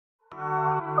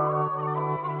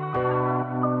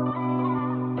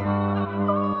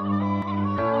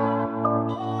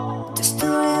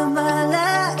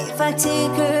I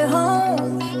take her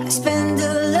home, I spend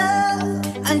the love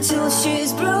until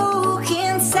she's broke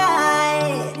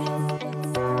inside.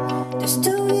 The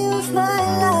story of my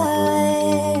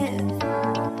life.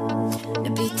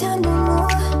 너 비탄 눈물,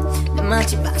 내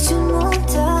마지막 춤을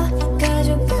다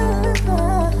가져가.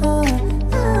 너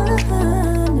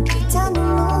비탄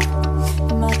눈물,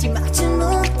 내 마지막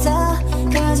춤을 다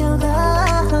가져가.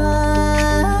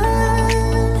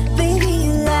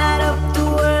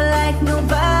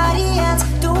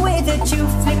 You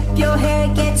flip your hair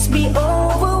gets me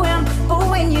overwhelmed, but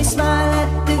when you smile at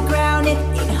the ground,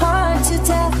 it's hard to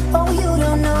tell. Oh, you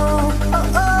don't know, oh,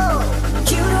 oh,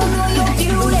 you don't know you're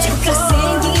beautiful.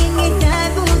 생긴 이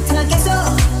날부터 계속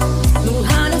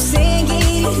무한한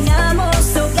생긴 나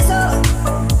머릿속에서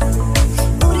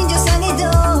우린 저상해도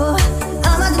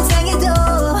아마 좀 상해도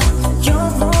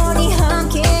영원히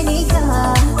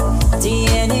함께니까.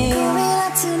 DNA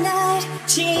tonight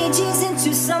changes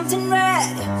into something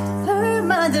red. Her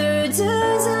mother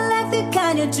doesn't like the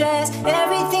kind of dress,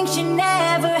 everything she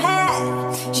never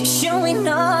had, she's showing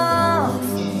off.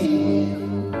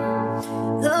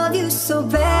 Love you so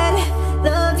bad,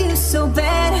 love you so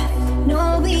bad.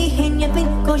 No being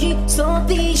예쁜 거짓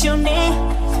소비전에.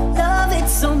 Love it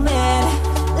so mad,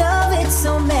 love it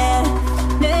so mad.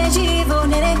 내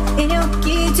집어내네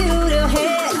인형기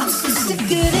두려해. I'm so sick of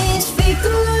this fake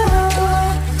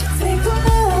love, fake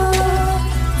love,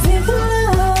 fake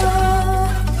love.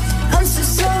 I'm so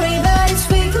sorry, but it's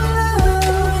fake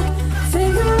love,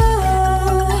 fake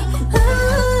love.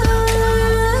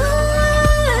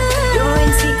 You're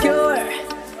insecure,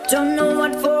 don't know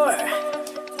what for.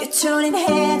 You're turning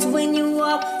heads when you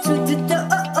walk through the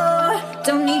door.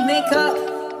 Don't need makeup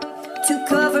to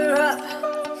cover up.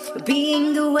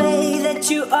 Being the way that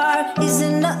you are is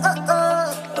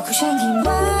enough. 구생긴 my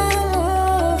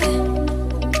love,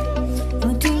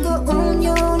 모든 거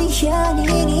온전히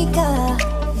아니니까.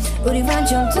 우리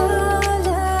완전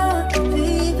달라,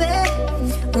 baby.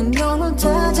 운명을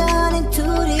타자는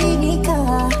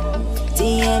둘이니까.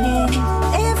 DNA,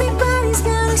 everybody's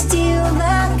gonna steal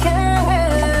my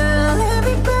girl.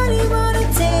 Everybody wanna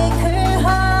take her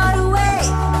heart away.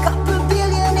 Couple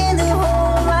billion in the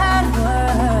whole wide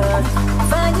world.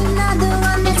 Find another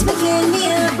one that's making me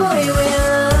a boy with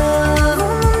love.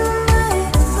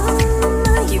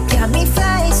 You got me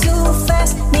flying so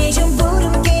fast. 내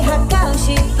전부름 게 가까워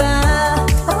싶어.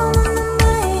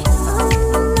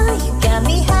 You got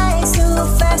me high so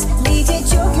fast. 이제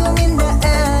조금은 다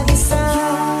알겠어.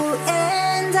 You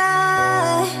and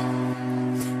I,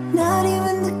 not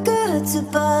even the gods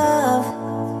above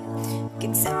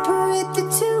can separate the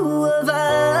two of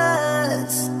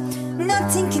us.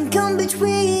 Nothing can come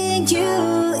between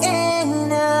you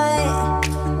and I.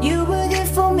 You were there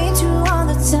for me through all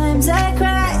the times I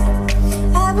cried.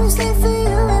 I was there for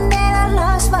you and then I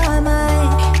lost my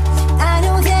mind. I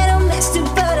know that I messed up,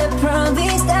 but I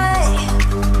promised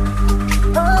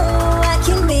oh, I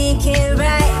can make it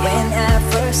right. When I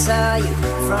first saw you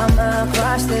from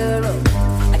across the room,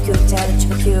 I could tell that you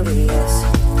were curious.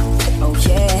 Oh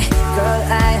yeah, girl,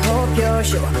 I hope you're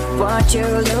sure what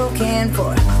you're looking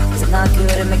for, 'cause I'm not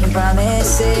good at making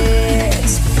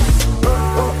promises. Oh,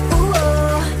 oh, oh,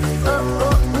 oh,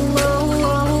 oh, oh, oh,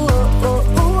 oh,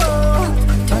 oh, oh.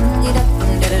 Turn it up,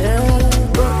 oh,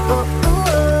 oh, oh,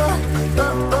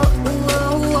 oh, oh,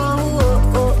 oh,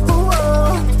 oh,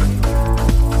 oh.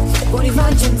 우리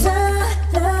완전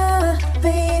달라,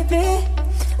 baby.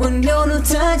 운명을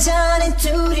타자는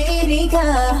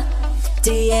둘이니까.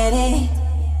 DNA,